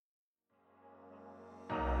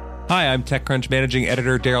Hi, I'm TechCrunch Managing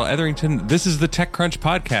Editor Daryl Etherington. This is the TechCrunch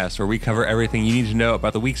Podcast, where we cover everything you need to know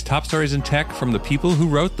about the week's top stories in tech from the people who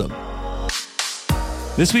wrote them.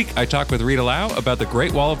 This week, I talk with Rita Lau about the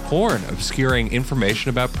Great Wall of Porn, obscuring information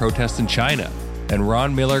about protests in China. And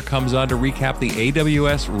Ron Miller comes on to recap the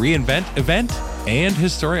AWS reInvent event and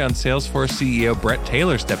his story on Salesforce CEO Bret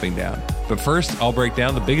Taylor stepping down. But first, I'll break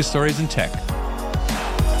down the biggest stories in tech.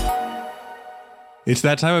 It's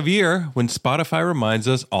that time of year when Spotify reminds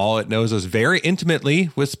us all it knows us very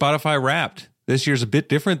intimately with Spotify Wrapped. This year's a bit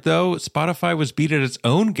different, though. Spotify was beat at its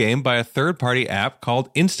own game by a third-party app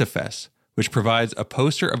called InstaFest, which provides a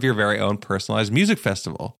poster of your very own personalized music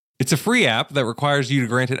festival. It's a free app that requires you to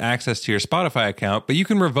grant it access to your Spotify account, but you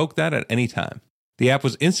can revoke that at any time. The app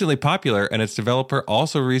was instantly popular, and its developer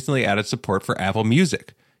also recently added support for Apple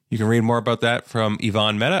Music. You can read more about that from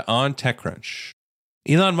Yvonne Mehta on TechCrunch.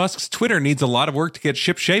 Elon Musk's Twitter needs a lot of work to get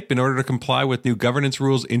shipshape in order to comply with new governance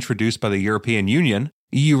rules introduced by the European Union.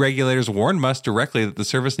 EU regulators warned Musk directly that the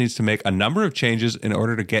service needs to make a number of changes in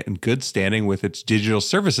order to get in good standing with its Digital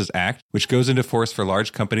Services Act, which goes into force for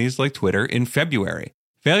large companies like Twitter in February.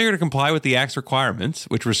 Failure to comply with the Act's requirements,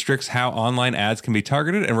 which restricts how online ads can be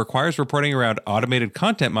targeted and requires reporting around automated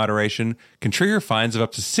content moderation, can trigger fines of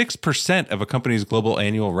up to 6% of a company's global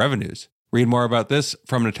annual revenues. Read more about this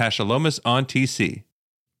from Natasha Lomas on TC.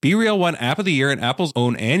 BeReal won App of the Year in Apple's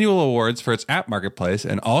own annual awards for its app marketplace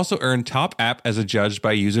and also earned top app as adjudged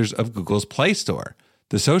by users of Google's Play Store.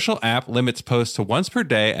 The social app limits posts to once per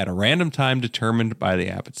day at a random time determined by the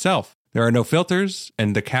app itself. There are no filters,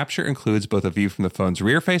 and the capture includes both a view from the phone's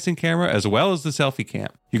rear-facing camera as well as the selfie cam.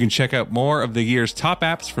 You can check out more of the year's top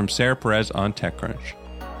apps from Sarah Perez on TechCrunch.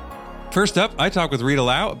 First up, I talk with Rita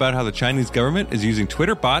Lau about how the Chinese government is using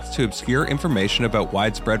Twitter bots to obscure information about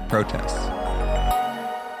widespread protests.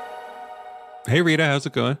 Hey, Rita, how's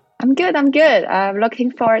it going? I'm good. I'm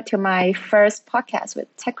looking forward to my first podcast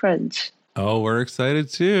with TechCrunch. Oh, we're excited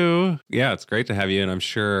too. Yeah, it's great to have you, and I'm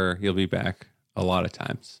sure you'll be back a lot of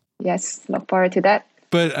times. Yes, look forward to that.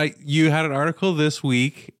 But you had an article this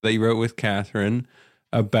week that you wrote with Catherine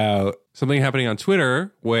about something happening on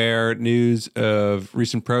Twitter where news of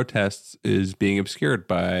recent protests is being obscured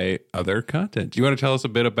by other content. Do you want to tell us a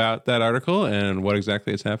bit about that article and what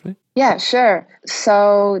exactly is happening? Yeah, sure.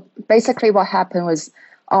 So basically what happened was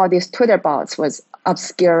all these Twitter bots was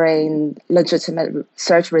obscuring legitimate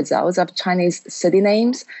search results of Chinese city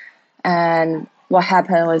names. And what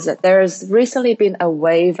happened was that there's recently been a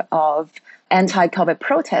wave of anti-COVID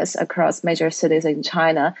protests across major cities in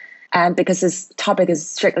China. And because this topic is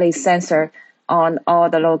strictly censored on all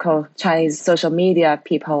the local Chinese social media,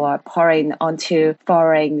 people are pouring onto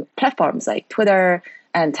foreign platforms like Twitter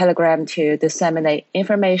and Telegram to disseminate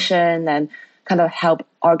information and kind of help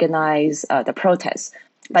organize the protests.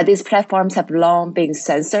 But these platforms have long been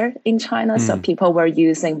censored in China, so people were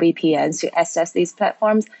using VPNs to access these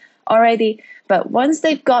platforms already. But once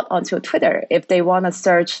they've got onto Twitter, if they want to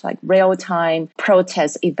search like real-time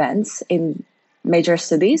protest events in major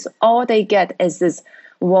cities, all they get is this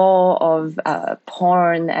wall of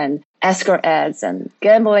porn and escort ads and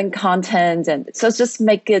gambling content. And so it's just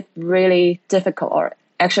make it really difficult or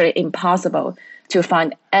actually impossible to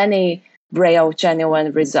find any real,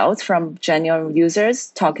 genuine results from genuine users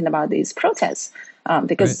talking about these protests.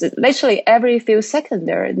 Because literally every few seconds,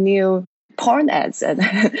 there are new porn ads and,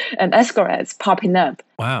 and escort ads popping up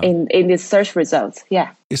in these search results.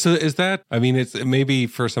 Yeah. So is that, I mean, it's maybe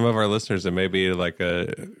for some of our listeners, it may be like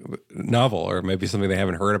a novel or maybe something they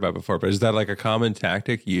haven't heard about before, but is that like a common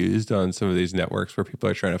tactic used on some of these networks where people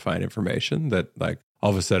are trying to find information that like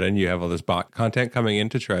all of a sudden you have all this bot content coming in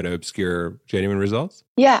to try to obscure genuine results?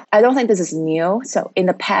 Yeah, I don't think this is new. So in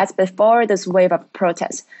the past, before this wave of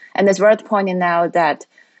protests, and it's worth pointing out that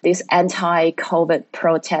these anti-COVID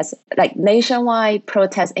protests, like nationwide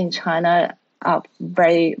protests in China, are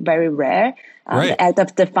very, very rare. The act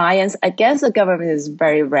of defiance against the government is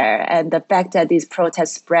very rare. And the fact that these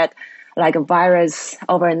protests spread like a virus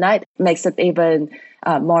overnight makes it even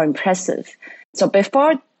more impressive. So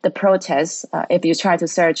before the protests, if you try to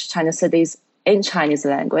search China cities in Chinese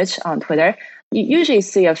language on Twitter, you usually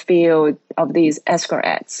see a few of these escort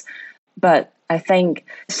ads. But I think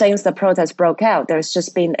since the protests broke out, there's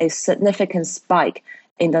just been a significant spike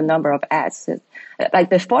in the number of ads. Like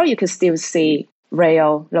before, you could still see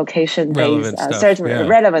real location-based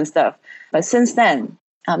relevant stuff. But since then,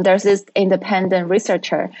 there's this independent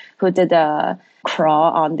researcher who did a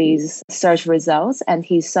crawl on these search results, and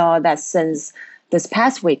he saw that since this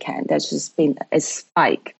past weekend, there's just been a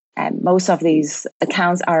spike And most of these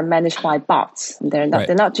accounts are managed by bots. They're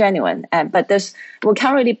not genuine. But we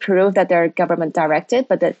can't really prove that they're government directed,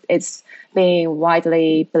 but that it's being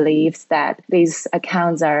widely believed that these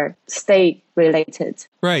accounts are state related.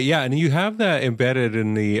 Right. Yeah. And you have that embedded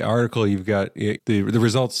in the article. You've got the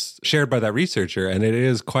results shared by that researcher, and it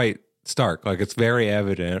is quite stark. Like, it's very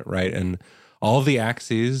evident, right? And all of the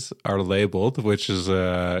axes are labeled, which is,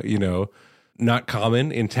 not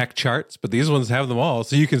common in tech charts, but these ones have them all.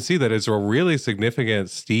 So you can see that it's a really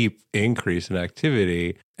significant, steep increase in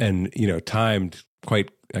activity and, timed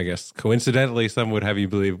quite, I guess, coincidentally, some would have you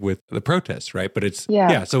believe, with the protests, right? But it's,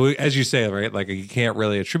 so as you say, right, like, you can't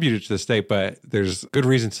really attribute it to the state, but there's good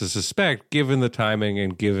reasons to suspect, given the timing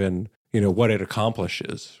and given, what it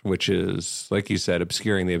accomplishes, which is, like you said,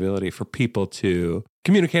 obscuring the ability for people to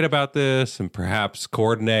communicate about this and perhaps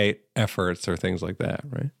coordinate efforts or things like that,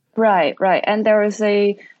 right? Right. And there was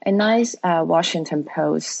a nice Washington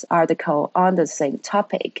Post article on the same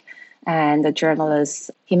topic. And the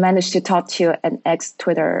journalist, he managed to talk to an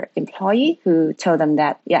ex-Twitter employee who told them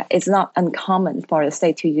that, it's not uncommon for the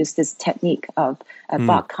state to use this technique of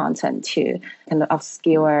bot content to kind of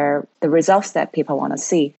obscure the results that people want to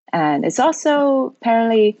see. And it's also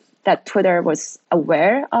apparently that Twitter was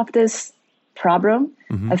aware of this problem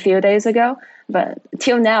a few days ago. But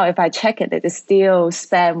till now, if I check it, it is still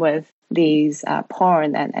spam with these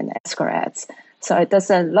porn and escort ads. So it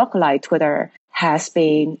doesn't look like Twitter has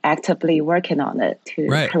been actively working on it to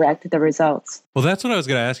correct the results. Well, that's what I was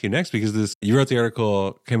going to ask you next, because you wrote the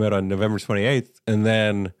article, came out on November 28th. And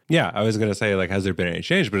then, I was going to say, like, has there been any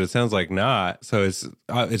change? But it sounds like not. So it's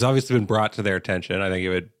obviously been brought to their attention. I think it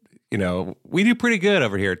would, we do pretty good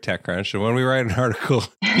over here at TechCrunch. And when we write an article,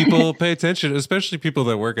 people pay attention, especially people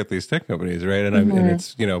that work at these tech companies, right? And, and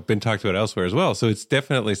it's, been talked about elsewhere as well. So it's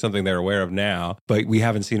definitely something they're aware of now, but we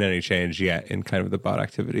haven't seen any change yet in kind of the bot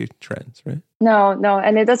activity trends, right? No.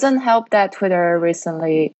 And it doesn't help that Twitter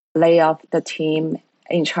recently laid off the team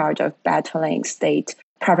in charge of battling state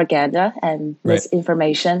propaganda and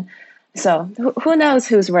misinformation. So who knows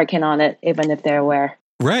who's working on it, even if they're aware.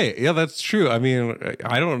 Right. Yeah, that's true. I mean,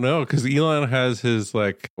 I don't know, because Elon has his,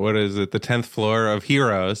 like, what is it, the 10th floor of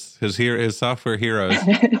heroes, his software heroes.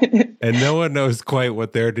 And no one knows quite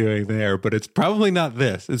what they're doing there, but it's probably not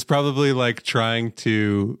this. It's probably like trying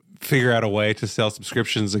to figure out a way to sell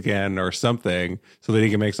subscriptions again or something so that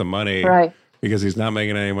he can make some money. Right. Because he's not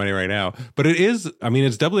making any money right now. But it is, I mean,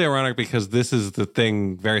 it's doubly ironic because this is the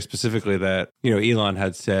thing very specifically that, Elon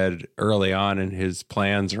had said early on in his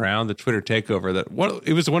plans around the Twitter takeover that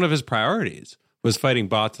it was one of his priorities was fighting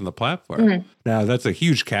bots on the platform. Now, that's a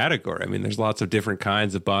huge category. I mean, there's lots of different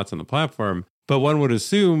kinds of bots on the platform, but one would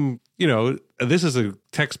assume, this is a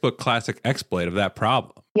textbook classic exploit of that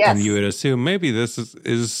problem. Yes. And you would assume maybe this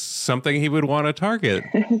is something he would want to target,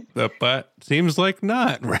 but seems like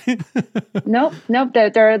not, right? Nope.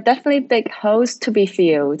 There are definitely big holes to be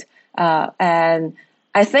filled. And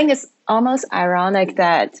I think it's almost ironic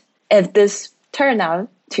that if this turned out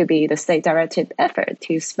to be the state-directed effort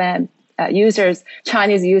to spam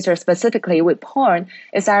Chinese users specifically with porn,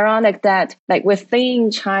 it's ironic that, like,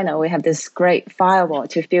 within China, we have this great firewall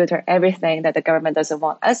to filter everything that the government doesn't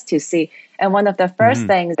want us to see. And one of the first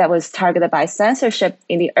things that was targeted by censorship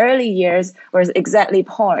in the early years was exactly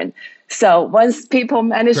porn. So once people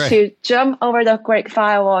manage to jump over the great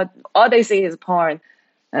firewall, all they see is porn.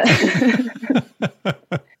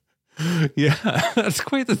 Yeah, that's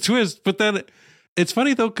quite the twist. But then it's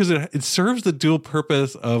funny, though, because it serves the dual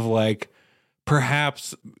purpose of, like,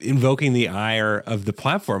 perhaps invoking the ire of the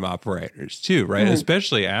platform operators too, right?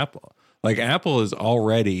 Especially Apple. Like, Apple is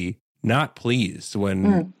already not pleased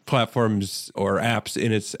when platforms or apps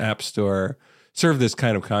in its app store serve this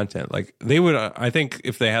kind of content. Like, they would, I think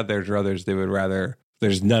if they had their druthers, they would rather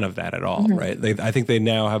there's none of that at all, right? I think they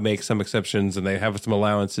now make some exceptions and they have some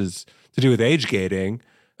allowances to do with age gating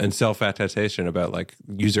and self-attestation about, like,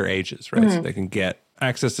 user ages, right? So they can get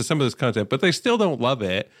access to some of this content, but they still don't love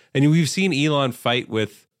it. And we've seen Elon fight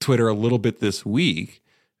with Twitter a little bit this week.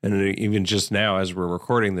 And even just now, as we're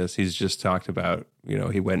recording this, he's just talked about,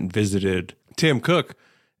 he went and visited Tim Cook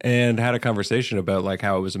and had a conversation about, like,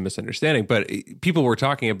 how it was a misunderstanding. But people were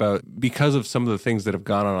talking about, because of some of the things that have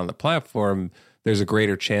gone on the platform, there's a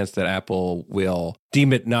greater chance that Apple will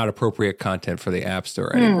deem it not appropriate content for the App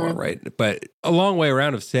Store anymore, right? But a long way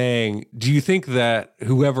around of saying, do you think that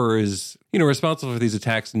whoever is, responsible for these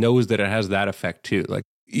attacks knows that it has that effect too? Like,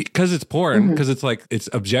 because it's porn, because it's like, it's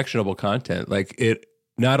objectionable content. Like, it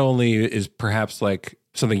not only is perhaps like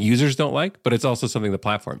something users don't like, but it's also something the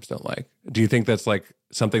platforms don't like. Do you think that's, like,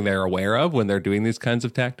 something they're aware of when they're doing these kinds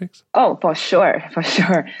of tactics? Oh, for sure.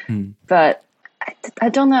 But I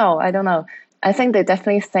don't know. I think they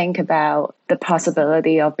definitely think about the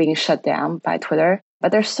possibility of being shut down by Twitter,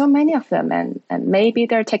 but there's so many of them, and maybe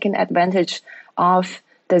they're taking advantage of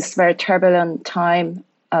this very turbulent time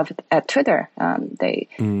at Twitter. They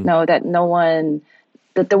know that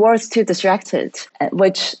the world's too distracted,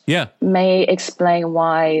 which may explain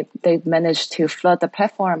why they've managed to flood the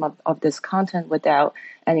platform of this content without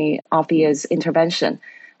any obvious intervention.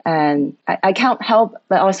 And I can't help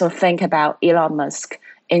but also think about Elon Musk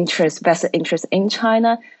vested interest in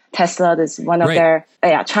China. Tesla is one of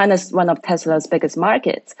China's one of Tesla's biggest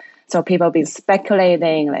markets. So people have been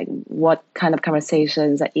speculating like what kind of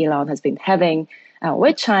conversations that Elon has been having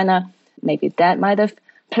with China. Maybe that might have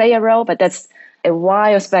played a role, but that's a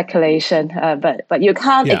wild speculation. But you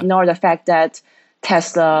can't ignore the fact that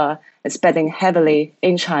Tesla is betting heavily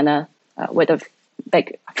in China with a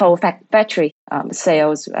big full factory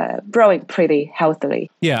sales growing pretty healthily.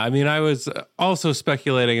 Yeah, I mean, I was also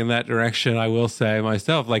speculating in that direction, I will say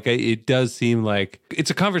myself. Like, it does seem like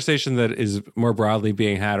it's a conversation that is more broadly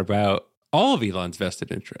being had about all of Elon's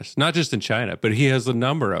vested interests, not just in China, but he has a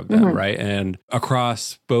number of them, right? And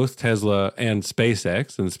across both Tesla and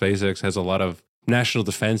SpaceX has a lot of national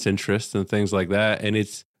defense interests and things like that. And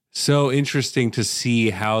it's so interesting to see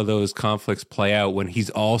how those conflicts play out when he's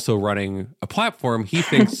also running a platform he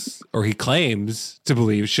thinks or he claims to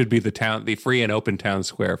believe should be the free and open town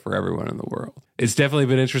square for everyone in the world. It's definitely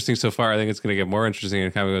been interesting so far. I think it's going to get more interesting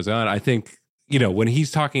as time goes on. I think, when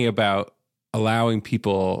he's talking about allowing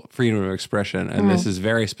people freedom of expression, and this is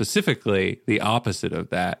very specifically the opposite of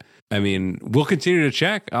that. I mean, we'll continue to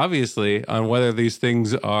check, obviously, on whether these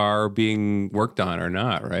things are being worked on or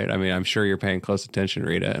not, right? I mean, I'm sure you're paying close attention,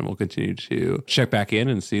 Rita, and we'll continue to check back in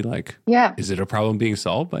and see, is it a problem being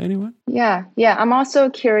solved by anyone? Yeah. I'm also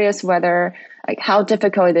curious whether, how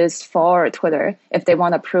difficult it is for Twitter if they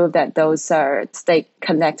want to prove that those are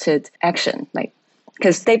state-connected action,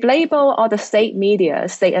 because they label all the state media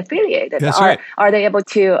state affiliated. That's right. Are they able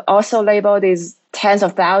to also label these tens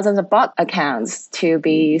of thousands of bot accounts to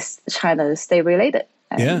be China state related?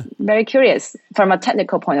 Very curious from a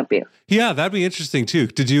technical point of view. Yeah, that'd be interesting too,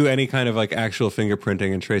 to do any kind of actual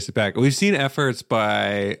fingerprinting and trace it back. We've seen efforts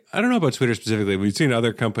by, I don't know about Twitter specifically, we've seen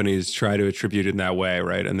other companies try to attribute it in that way,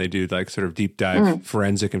 right? And they do sort of deep dive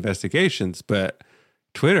forensic investigations, but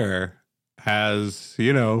Twitter has,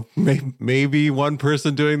 maybe one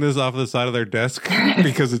person doing this off the side of their desk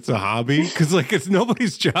because it's a hobby. Because it's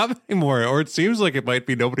nobody's job anymore, or it seems like it might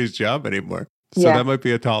be nobody's job anymore. So that might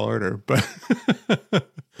be a tall order. But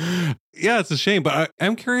yeah, it's a shame. But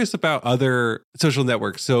I'm curious about other social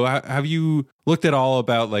networks. So have you looked at all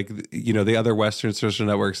about the other Western social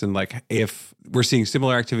networks and if we're seeing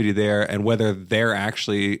similar activity there and whether they're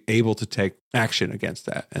actually able to take action against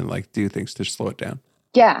that and do things to slow it down?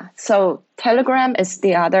 Yeah, so Telegram is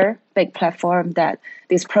the other big platform that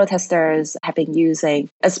these protesters have been using,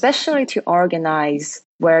 especially to organize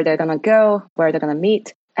where they're going to go, where they're going to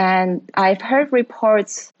meet. And I've heard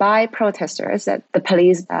reports by protesters that the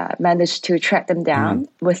police managed to track them down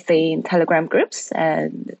within Telegram groups,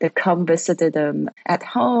 and they come visited them at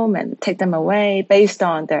home and take them away based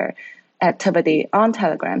on their activity on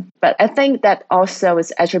Telegram. But I think that also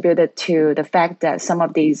is attributed to the fact that some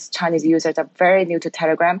of these Chinese users are very new to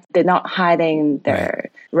Telegram. They're not hiding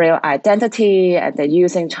their real identity, and they're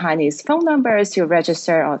using Chinese phone numbers to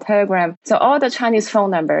register on Telegram. So all the Chinese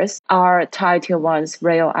phone numbers are tied to one's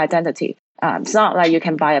real identity. It's not like you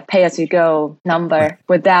can buy a pay-as-you-go number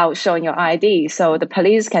without showing your ID. So the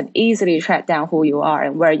police can easily track down who you are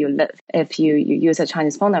and where you live if you use a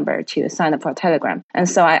Chinese phone number to sign up for Telegram. And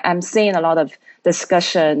so I'm seeing a lot of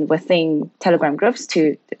discussion within Telegram groups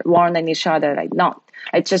to warning each other, not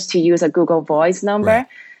just to use a Google Voice number.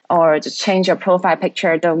 Or just change your profile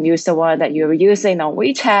picture. Don't use the one that you're using on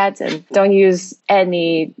WeChat, and don't use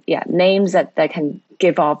any names that can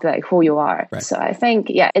give off who you are. So I think,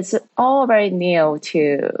 it's all very new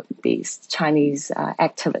to these Chinese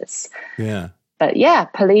activists. Yeah. But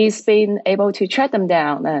police been able to track them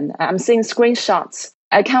down, and I'm seeing screenshots.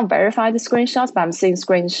 I can't verify the screenshots, but I'm seeing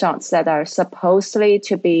screenshots that are supposedly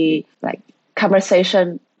to be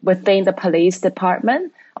conversation within the police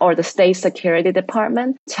department or the state security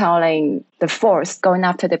department telling the force going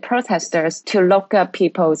after the protesters to look up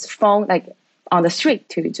people's phone, on the street,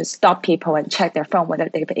 to just stop people and check their phone, whether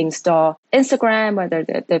they've installed Instagram, whether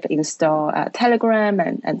they've installed Telegram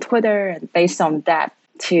and Twitter, and based on that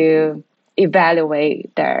to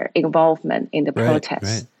evaluate their involvement in the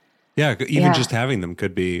protests. Right. Yeah, even just having them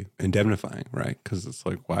could be indemnifying, right? Because it's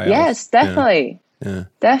why Yes, else? definitely.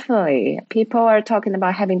 Definitely. People are talking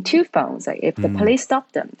about having two phones. Like if the police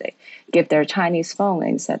stop them, they give their Chinese phone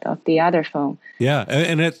instead of the other phone. Yeah.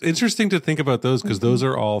 And it's interesting to think about those because those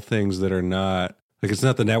are all things that are not, like it's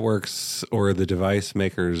not the networks or the device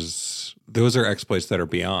makers. Those are exploits that are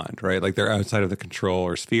beyond, right? Like they're outside of the control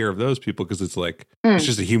or sphere of those people because it's like, it's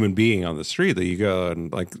just a human being on the street that you go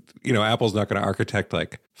and like, Apple's not going to architect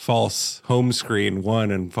like false home screen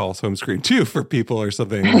 1 and false home screen 2 for people or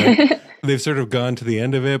something. Like, they've sort of gone to the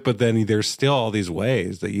end of it, but then there's still all these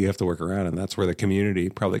ways that you have to work around. And that's where the community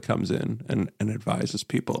probably comes in and advises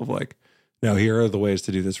people of like, no, here are the ways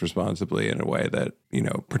to do this responsibly in a way that,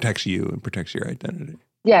 protects you and protects your identity.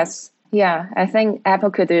 Yes. Yeah. I think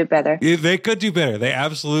Apple could do better. They could do better. They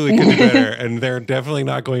absolutely could do better. And they're definitely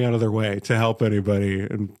not going out of their way to help anybody.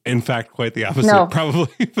 And in fact, quite the opposite,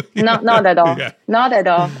 probably. Not at all. Yeah. Not at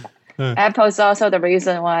all. Apple is also the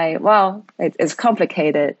reason why, it's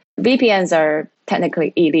complicated. VPNs are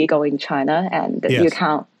technically illegal in China, and you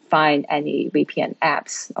can't find any VPN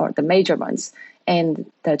apps or the major ones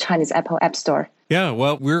in the Chinese Apple App Store. Yeah,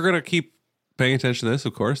 well, we're going to keep paying attention to this,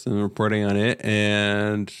 of course, and reporting on it.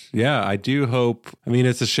 And yeah, I do hope,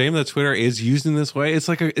 it's a shame that Twitter is using this way. It's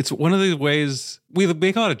like, it's one of the ways we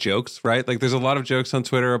make a lot of jokes, right? Like there's a lot of jokes on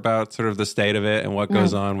Twitter about sort of the state of it and what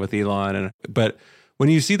goes on with Elon. But when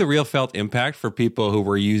you see the real felt impact for people who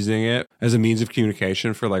were using it as a means of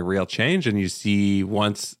communication for like real change, and you see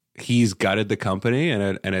once he's gutted the company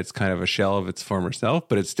and it's kind of a shell of its former self,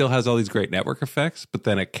 but it still has all these great network effects, but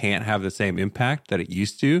then it can't have the same impact that it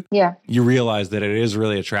used to. Yeah. You realize that it is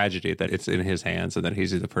really a tragedy that it's in his hands and that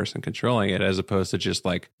he's the person controlling it, as opposed to just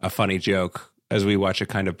like a funny joke as we watch it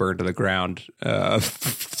kind of burn to the ground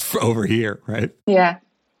over here, right? Yeah.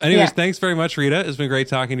 Anyways, thanks very much, Rita. It's been great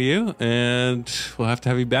talking to you, and we'll have to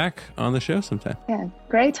have you back on the show sometime. Yeah,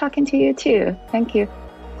 great talking to you too. Thank you.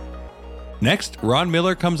 Next, Ron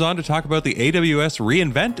Miller comes on to talk about the AWS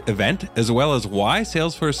reInvent event, as well as why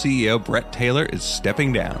Salesforce CEO Bret Taylor is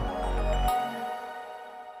stepping down.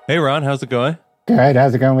 Hey, Ron, how's it going? Good.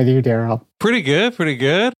 How's it going with you, Daryl? Pretty good, pretty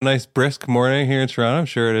good. Nice brisk morning here in Toronto. I'm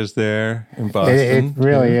sure it is there in Boston. It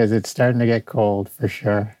really is. It's starting to get cold for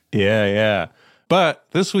sure. Yeah, yeah. But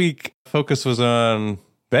this week, focus was on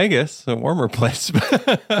Vegas, a warmer place.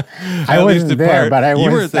 I wasn't there, but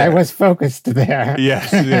I was focused there.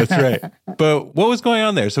 Yes, that's right. But what was going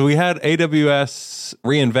on there? So we had AWS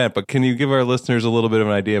reInvent, but can you give our listeners a little bit of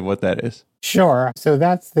an idea of what that is? Sure. So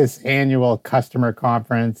that's this annual customer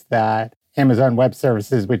conference that Amazon Web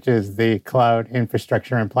Services, which is the cloud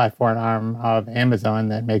infrastructure and platform arm of Amazon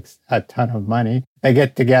that makes a ton of money. They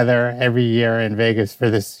get together every year in Vegas for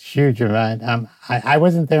this huge event. I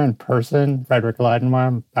wasn't there in person. Frederick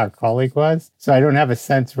Laudenbaum, our colleague, was. So I don't have a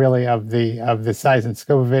sense really of the size and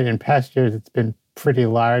scope of it. In past years, it's been pretty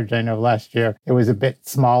large. I know last year it was a bit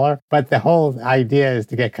smaller, but the whole idea is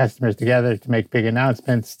to get customers together to make big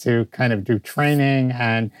announcements, to kind of do training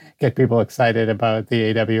and get people excited about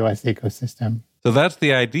the AWS ecosystem. So that's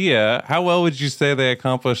the idea. How well would you say they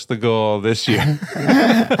accomplished the goal this year?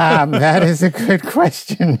 That is a good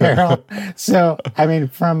question, Daryl. So,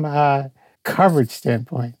 from a coverage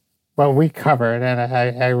standpoint, what we covered, and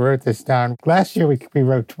I wrote this down, last year we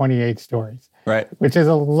wrote 28 stories. Right. Which is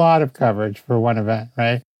a lot of coverage for one event,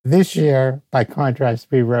 right? This year, by contrast,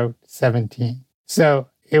 we wrote 17. So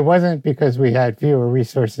it wasn't because we had fewer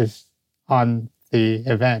resources on the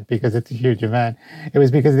event, because it's a huge event. It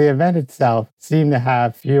was because the event itself seemed to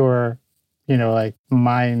have fewer,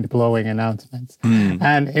 mind-blowing announcements.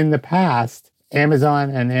 And in the past, Amazon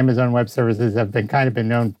and Amazon Web Services have been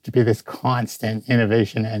known to be this constant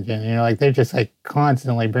innovation engine. They're just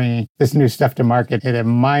constantly bringing this new stuff to market at a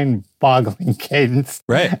mind-boggling cadence.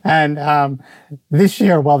 Right. And this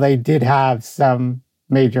year, while they did have some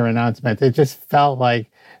major announcements, it just felt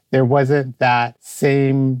like there wasn't that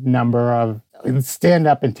same number of stand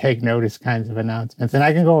up and take notice kinds of announcements. And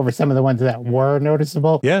I can go over some of the ones that were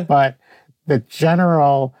noticeable. Yeah. But the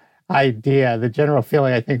general idea, the general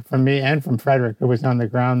feeling, I think, from me and from Frederick, who was on the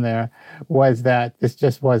ground there, was that this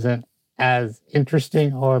just wasn't as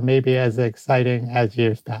interesting or maybe as exciting as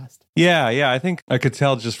years past. Yeah. I think I could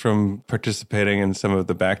tell just from participating in some of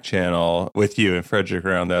the back channel with you and Frederick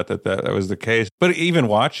around that was the case. But even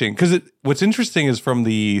watching, because what's interesting is from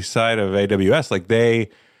the side of AWS, they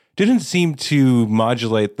didn't seem to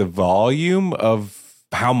modulate the volume of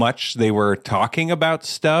how much they were talking about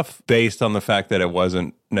stuff based on the fact that it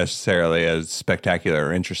wasn't necessarily as spectacular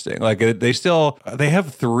or interesting. They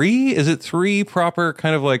have three proper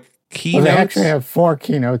kind of keynotes? Well, they actually have 4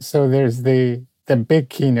 keynotes. So there's the big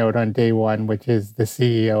keynote on day one, which is the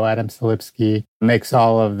CEO, Adam Selipsky, makes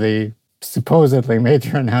all of the supposedly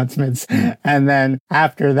major announcements. And then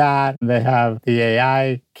after that, they have the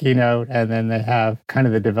AI keynote, and then they have kind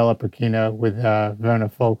of the developer keynote with Werner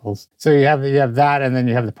Vogels. So you have that, and then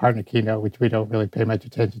you have the partner keynote, which we don't really pay much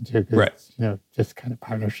attention to because it's, just kind of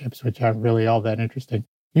partnerships, which aren't really all that interesting.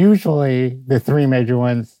 Usually the three major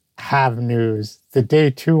ones have news. The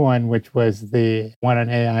day two one, which was the one on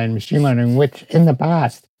AI and machine learning, which in the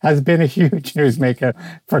past has been a huge newsmaker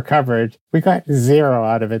for coverage. We got zero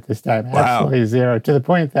out of it this time. Wow. Absolutely zero, to the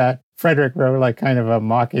point that Frederick wrote like kind of a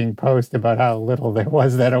mocking post about how little there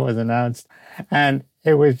was that it was announced. And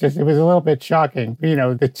it was a little bit shocking.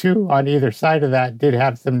 The two on either side of that did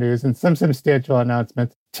have some news and some substantial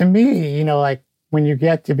announcements. To me, like when you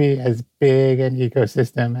get to be as big an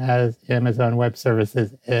ecosystem as Amazon Web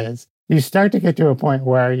Services is, you start to get to a point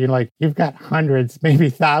where you've got hundreds, maybe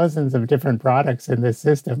thousands of different products in this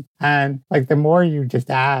system. And like the more you just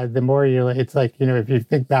add, the more it's like, if you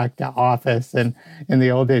think back to Office and in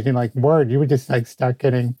the old days, like Word, you would just like start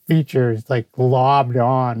getting features like lobbed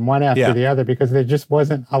on one after the other because there just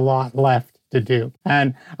wasn't a lot left to do.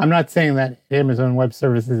 And I'm not saying that Amazon Web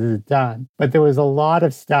Services is done, but there was a lot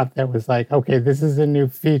of stuff that was like, okay, this is a new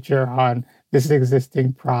feature on this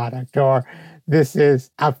existing product, or this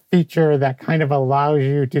is a feature that kind of allows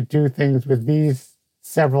you to do things with these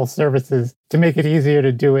several services to make it easier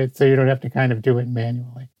to do it so you don't have to kind of do it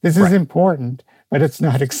manually. This is important, but it's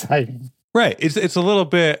not exciting. Right. It's a little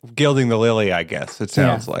bit gilding the lily, I guess, it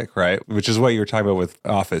sounds like, right? Which is what you were talking about with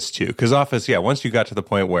Office, too. Because Office, once you got to the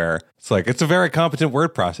point where it's like, it's a very competent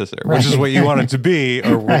word processor, which is what you want it to be,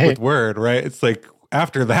 or with Word, right? It's like,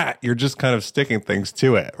 after that, you're just kind of sticking things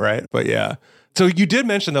to it, right? But yeah. So you did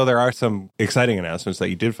mention, though, there are some exciting announcements that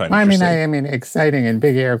you did find interesting. I mean, exciting in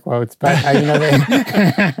big air quotes, but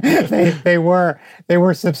they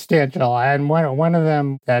were substantial. And one of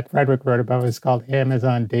them that Frederick wrote about was called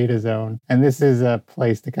Amazon Data Zone, and this is a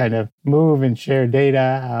place to kind of move and share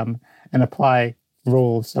data and apply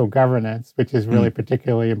rules, so governance, which is really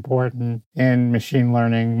particularly important in machine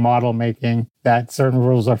learning model making, that certain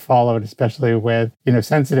rules are followed, especially with,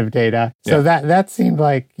 sensitive data. So that seemed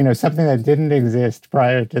like, something that didn't exist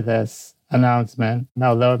prior to this announcement,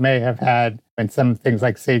 although it may have had, in some things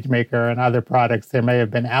like SageMaker and other products, there may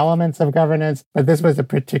have been elements of governance, but this was a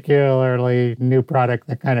particularly new product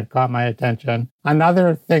that kind of caught my attention.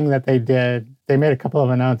 Another thing that they did, they made a couple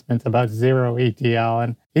of announcements about zero ETL,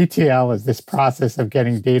 and ETL is this process of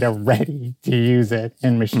getting data ready to use it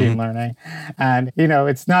in machine learning. And,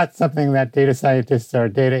 it's not something that data scientists or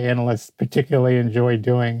data analysts particularly enjoy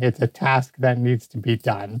doing. It's a task that needs to be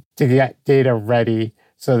done to get data ready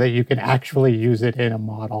so that you can actually use it in a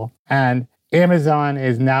model. And Amazon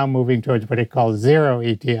is now moving towards what it calls zero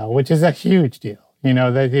ETL, which is a huge deal.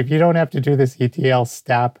 That if you don't have to do this ETL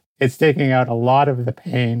step, it's taking out a lot of the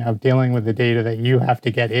pain of dealing with the data that you have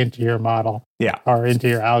to get into your model or into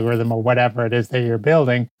your algorithm or whatever it is that you're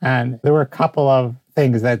building. And there were a couple of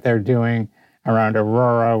things that they're doing around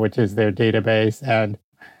Aurora, which is their database, and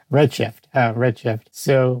Redshift.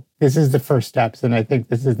 So this is the first steps. And I think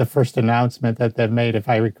this is the first announcement that they've made, if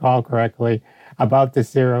I recall correctly, about the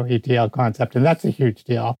zero ETL concept. And that's a huge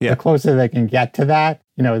deal. The closer they can get to that,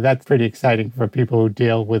 that's pretty exciting for people who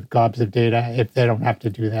deal with gobs of data if they don't have to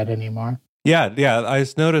do that anymore. Yeah. I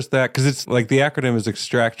just noticed that because it's like the acronym is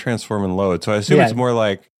extract, transform, and load. So I assume it's more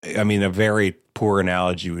like, a very poor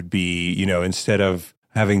analogy would be, instead of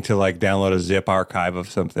having to like download a zip archive of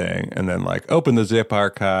something and then like open the zip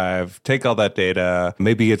archive, take all that data.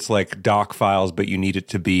 Maybe it's like doc files, but you need it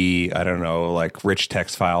to be, I don't know, like rich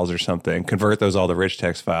text files or something. Convert those all to rich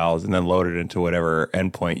text files and then load it into whatever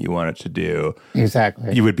endpoint you want it to do.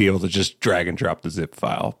 Exactly. You would be able to just drag and drop the zip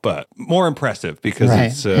file, but more impressive because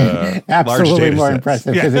it's absolutely large data more sets.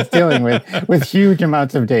 impressive because it's dealing with huge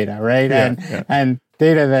amounts of data, right? And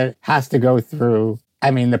data that has to go through.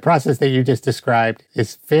 The process that you just described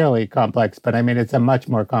is fairly complex, but it's a much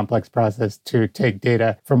more complex process to take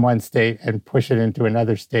data from one state and push it into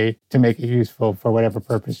another state to make it useful for whatever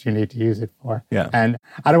purpose you need to use it for. Yeah. And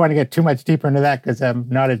I don't want to get too much deeper into that because I'm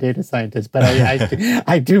not a data scientist, but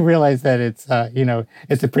I do realize that it's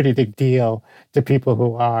a pretty big deal to people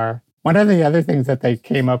who are. One of the other things that they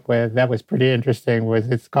came up with that was pretty interesting was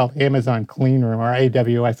it's called Amazon Clean Room or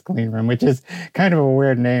AWS Clean Room, which is kind of a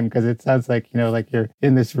weird name because it sounds like, like you're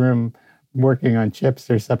in this room working on chips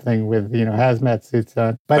or something with, hazmat suits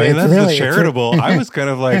on. But I mean, it's that's really charitable. I was kind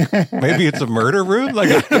of like, maybe it's a murder room. Like,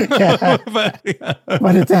 I don't know. Yeah.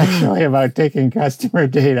 But it's actually about taking customer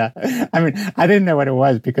data. I mean, I didn't know what it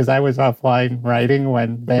was because I was offline writing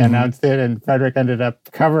when they announced it, and Frederick ended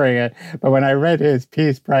up covering it. But when I read his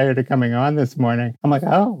piece prior to coming on this morning, I'm like,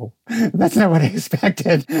 oh, that's not what I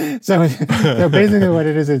expected. So basically what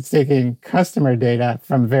it is, it's taking customer data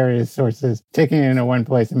from various sources, taking it into one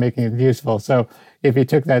place and making it useful. So if you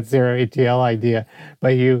took that zero ETL idea, but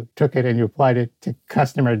you took it and you applied it to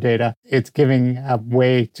customer data, it's giving a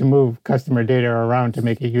way to move customer data around to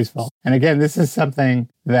make it useful. And again, this is something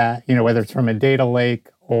that, whether it's from a data lake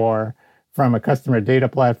or from a customer data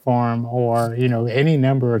platform or, any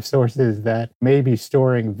number of sources that may be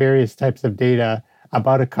storing various types of data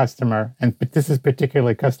about a customer, but this is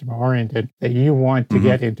particularly customer oriented, that you want to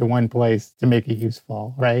get into one place to make it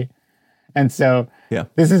useful, right? And so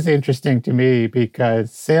this is interesting to me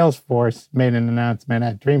because Salesforce made an announcement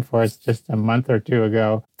at Dreamforce just a month or two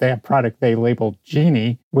ago. They have a product they labeled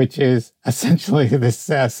Genie, which is essentially this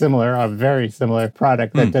a very similar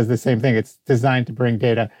product that does the same thing. It's designed to bring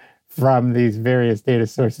data from these various data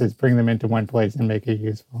sources, bring them into one place and make it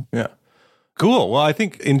useful. Yeah. Cool. Well, I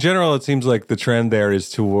think in general, it seems like the trend there is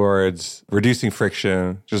towards reducing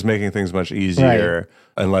friction, just making things much easier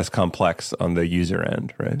and less complex on the user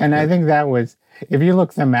end, right? And I think that was, if you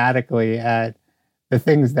look thematically at the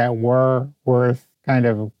things that were worth kind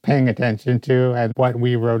of paying attention to and what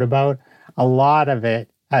we wrote about, a lot of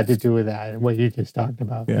it had to do with that, what you just talked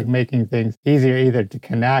about, like making things easier either to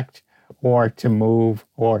connect or to move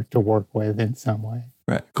or to work with in some way.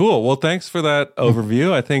 Right. Cool. Well, thanks for that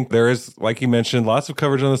overview. I think there is, like you mentioned, lots of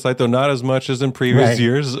coverage on the site, though not as much as in previous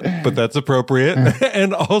years, but that's appropriate.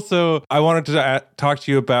 And also, I wanted to talk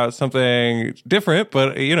to you about something different,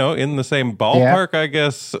 but, in the same ballpark, I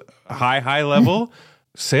guess, high level.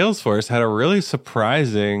 Salesforce had a really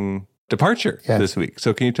surprising departure this week.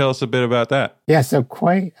 So can you tell us a bit about that? Yeah. So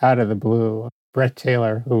quite out of the blue, Bret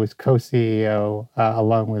Taylor, who was co-CEO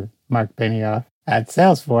along with Mark Benioff at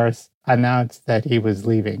Salesforce, announced that he was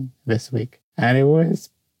leaving this week. And it was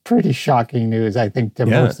pretty shocking news, I think, to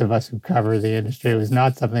most of us who cover the industry. It was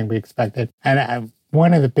not something we expected. And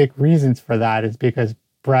one of the big reasons for that is because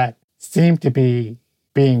Bret seemed to be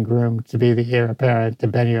being groomed to be the heir apparent to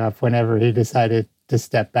Benioff whenever he decided to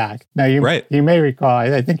step back. Now, you may recall,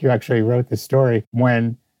 I think you actually wrote the story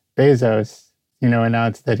when Bezos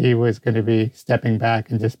announced that he was going to be stepping back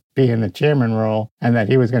and just be in the chairman role and that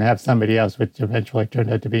he was going to have somebody else, which eventually turned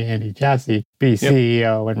out to be Andy Jassy, be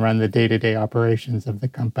CEO and run the day-to-day operations of the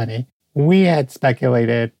company. We had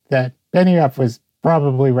speculated that Benioff was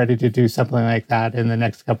probably ready to do something like that in the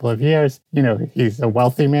next couple of years. He's a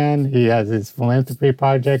wealthy man. He has his philanthropy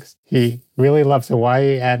projects. He really loves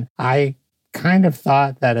Hawaii. And I kind of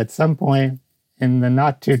thought that at some point in the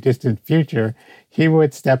not too distant future, he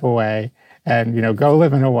would step away and, go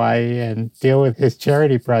live in Hawaii and deal with his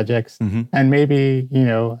charity projects and maybe,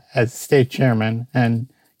 as state chairman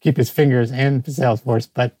and keep his fingers in Salesforce,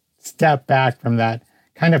 but step back from that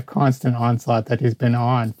kind of constant onslaught that he's been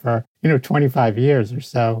on for, 25 years or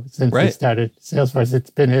so since he started Salesforce. It's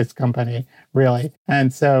been his company, really.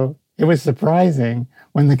 And so it was surprising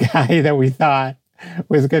when the guy that we thought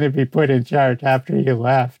was going to be put in charge after he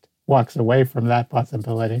left walks away from that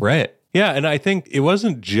possibility. Right. Yeah. And I think it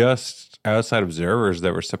wasn't just outside observers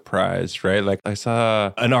that were surprised, right? Like I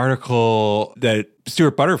saw an article that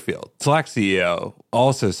Stuart Butterfield, Slack CEO,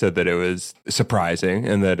 also said that it was surprising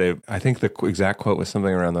and that I think the exact quote was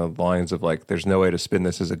something around the lines of like, there's no way to spin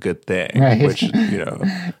this as a good thing, which,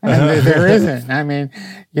 and there isn't. I mean,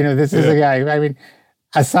 this is a guy,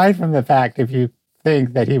 aside from the fact, if you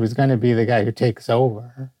think that he was going to be the guy who takes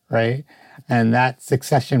over, right? And that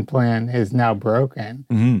succession plan is now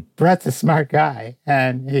broken. Bret's a smart guy,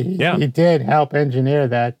 and he did help engineer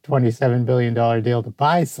that $27 billion deal to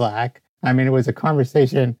buy Slack. It was a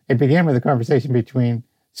conversation. It began with a conversation between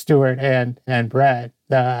Stuart and Bret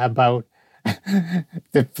about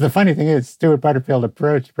the funny thing is Stuart Butterfield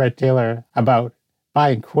approached Bret Taylor about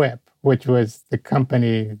buying Quip, which was the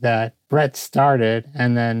company that Bret started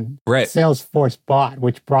and then Salesforce bought,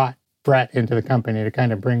 which brought Bret into the company to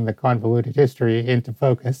kind of bring the convoluted history into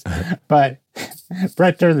focus. But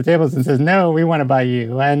Bret turned the tables and says, no, we want to buy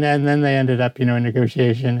you. And then they ended up, in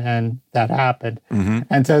negotiation, and that happened.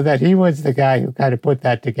 And so that he was the guy who kind of put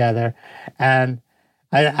that together. And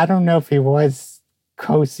I don't know if he was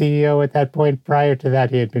co-CEO at that point. Prior to that,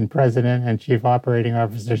 he had been president and chief operating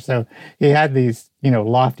officer. So he had these,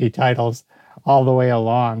 lofty titles all the way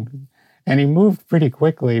along. And he moved pretty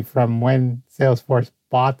quickly from when Salesforce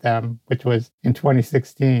bought them, which was in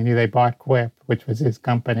 2016. They bought Quip, which was his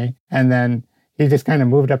company. And then he just kind of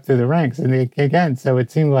moved up through the ranks. And again, so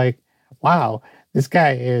it seemed like, wow, this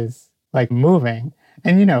guy is like moving.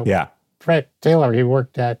 And, Brett Taylor, he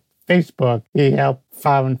worked at Facebook. He helped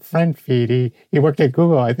found FriendFeed. He worked at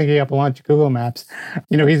Google. I think he helped launch Google Maps.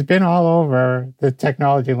 He's been all over the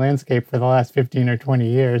technology landscape for the last 15 or 20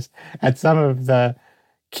 years at some of the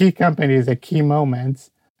key companies at key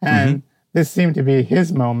moments. And this seemed to be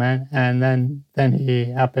his moment. And then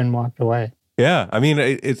he up and walked away. Yeah. I mean,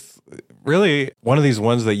 it's really one of these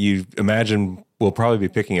ones that you imagine we'll probably be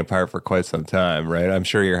picking apart for quite some time, right? I'm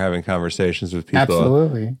sure you're having conversations with people.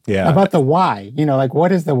 Absolutely. Yeah. About the why, like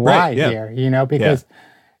what is the why here, because,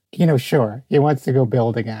 sure, he wants to go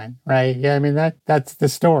build again, right? Yeah, I mean, that's the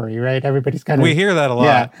story, right? Everybody's kind of... We hear that a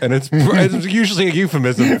lot, and it's usually a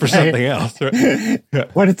euphemism for something else. Right? Yeah.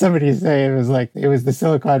 What did somebody say? It was the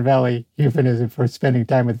Silicon Valley euphemism for spending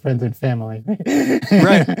time with friends and family.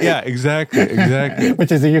 Right, yeah, exactly.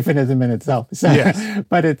 Which is a euphemism in itself. So, yes.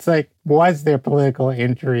 But it's like, was there political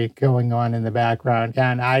intrigue going on in the background?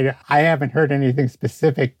 And I haven't heard anything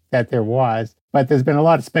specific that there was, but there's been a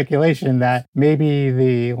lot of speculation that maybe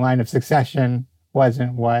the line of succession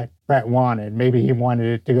wasn't what Brett wanted. Maybe he wanted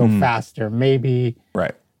it to go faster. Maybe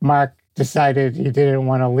Mark decided he didn't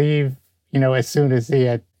want to leave, as soon as he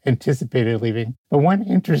had anticipated leaving. But one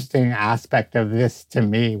interesting aspect of this to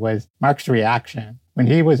me was Mark's reaction. When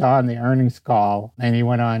he was on the earnings call and he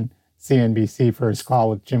went on CNBC for his call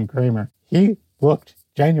with Jim Cramer, he looked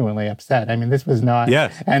genuinely upset. I mean, this was not...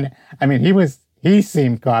 Yes. And I mean, he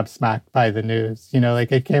seemed gobsmacked by the news.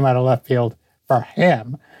 Like it came out of left field for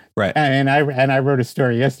him. Right. And I wrote a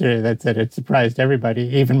story yesterday that said it surprised everybody,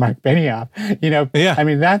 even Mark Benioff. Yeah. I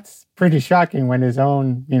mean, that's pretty shocking when his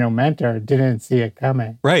own, mentor didn't see it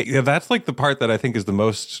coming. Right. Yeah, that's like the part that I think is the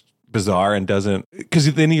most bizarre and doesn't...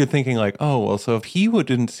 Because then you're thinking like, oh, well, so if he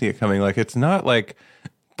didn't see it coming, like it's not like...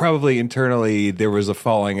 Probably internally there was a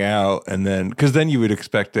falling out, and then because then you would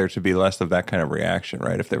expect there to be less of that kind of reaction,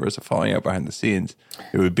 right? If there was a falling out behind the scenes,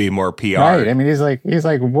 it would be more PR. Right. I mean, he's like,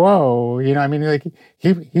 whoa, I mean, like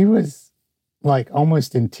he was like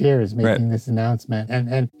almost in tears making this announcement,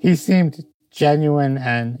 and he seemed genuine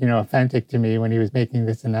and authentic to me when he was making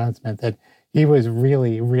this announcement that he was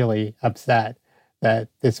really, really upset that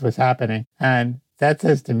this was happening, and that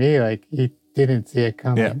says to me like he didn't see it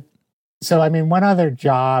coming. Yeah. So, I mean, one other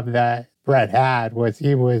job that Brett had was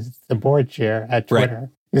he was the board chair at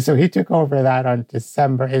Twitter. Right. So he took over that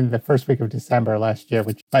in the first week of December last year,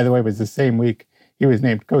 which, by the way, was the same week he was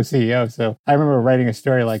named co-CEO. So I remember writing a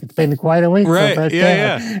story like, it's been quite a week for Brett Taylor.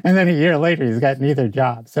 Yeah. And then a year later, he's got neither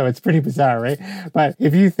job. So it's pretty bizarre, right? But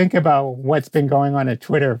if you think about what's been going on at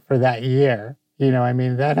Twitter for that year, I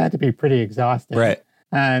mean, that had to be pretty exhausting. Right.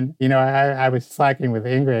 And, I was slacking with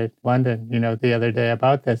Ingrid London, the other day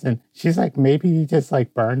about this. And she's like, maybe he just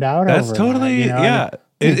like burned out That's over totally, that, yeah.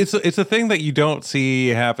 It's a thing that you don't see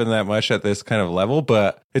happen that much at this kind of level,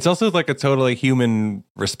 but it's also like a totally human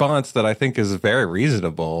response that I think is very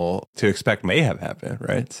reasonable to expect may have happened,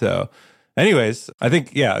 right? So anyways, I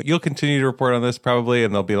think, you'll continue to report on this probably,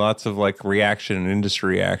 and there'll be lots of like reaction and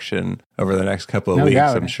industry reaction over the next couple of weeks,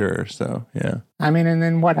 I'm sure. So, yeah. I mean, and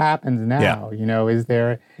then what happens now? Yeah.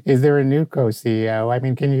 Is there a new co-CEO? I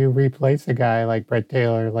mean, can you replace a guy like Brett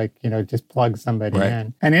Taylor, like, just plug somebody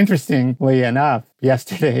in? And interestingly enough,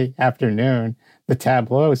 yesterday afternoon, the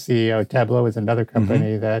Tableau CEO, Tableau is another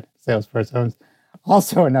company that Salesforce owns,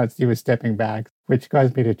 also announced he was stepping back, which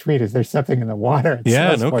caused me to tweet, is there something in the water at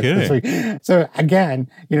Salesforce no kidding. this week? So again,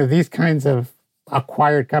 these kinds of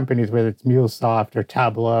acquired companies, whether it's MuleSoft or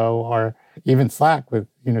Tableau or even Slack with,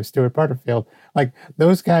 Stuart Butterfield, like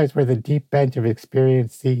those guys were the deep bench of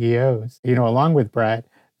experienced CEOs, along with Brett,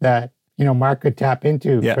 that, Mark could tap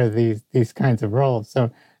into for these kinds of roles.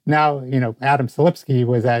 So now, Adam Selipsky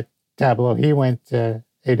was at Tableau. He went to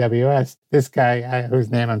AWS. This guy,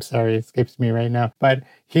 whose name I'm sorry escapes me right now, but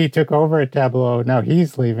he took over at Tableau. Now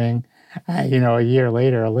he's leaving, a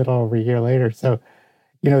little over a year later. So,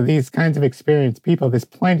 these kinds of experienced people, there's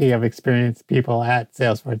plenty of experienced people at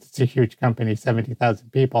Salesforce. It's a huge company,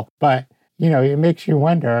 70,000 people. But, it makes you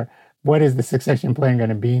wonder, what is the succession plan going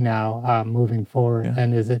to be now moving forward? Yeah.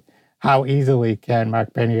 And how easily can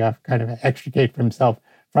Mark Benioff kind of extricate himself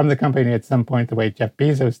from the company at some point, the way Jeff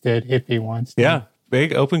Bezos did, if he wants to? Yeah.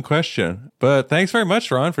 Big open question. But thanks very much,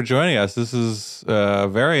 Ron, for joining us. This is a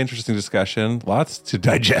very interesting discussion. Lots to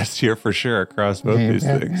digest here for sure across both these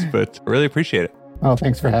things, but I really appreciate it. Well,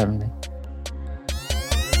 thanks for having me.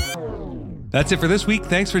 That's it for this week.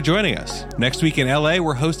 Thanks for joining us. Next week in LA,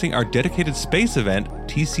 we're hosting our dedicated space event,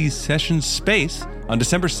 TC Sessions Space, on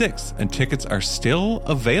December 6th, and tickets are still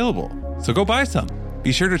available. So go buy some.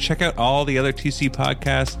 Be sure to check out all the other TC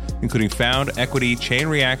podcasts, including Found, Equity, Chain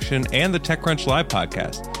Reaction, and the TechCrunch Live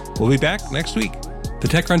podcast. We'll be back next week. The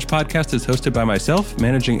TechCrunch podcast is hosted by myself,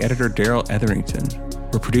 managing editor Daryl Etherington.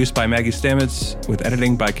 We're produced by Maggie Stamets, with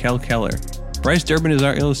editing by Kel Keller. Bryce Durbin is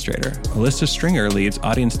our illustrator. Alyssa Stringer leads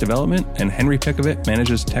audience development, and Henry Pickavet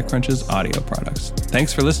manages TechCrunch's audio products.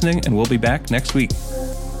 Thanks for listening, and we'll be back next week.